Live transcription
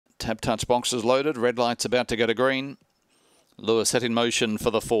Tap touch boxes loaded. Red light's about to go to green. Lewis set in motion for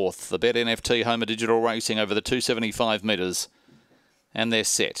the fourth. The Bet NFT Homer Digital Racing over the 275 metres. And they're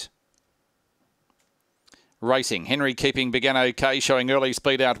set. Racing. Henry Keeping began okay, showing early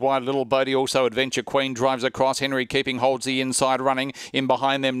speed out wide. Little Bodie, also Adventure Queen, drives across. Henry Keeping holds the inside running. In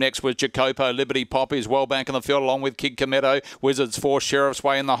behind them next was Jacopo. Liberty Pop is well back in the field along with Kid Cometto. Wizards 4, Sheriff's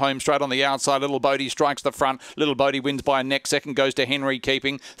Way in the home straight on the outside. Little Bodie strikes the front. Little Bodie wins by a neck. Second goes to Henry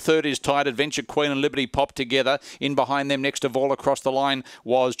Keeping. Third is tied. Adventure Queen and Liberty Pop together. In behind them next of all across the line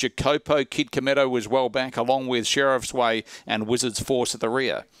was Jacopo. Kid Cometto was well back along with Sheriff's Way and Wizards Force at the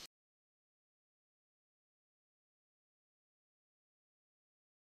rear.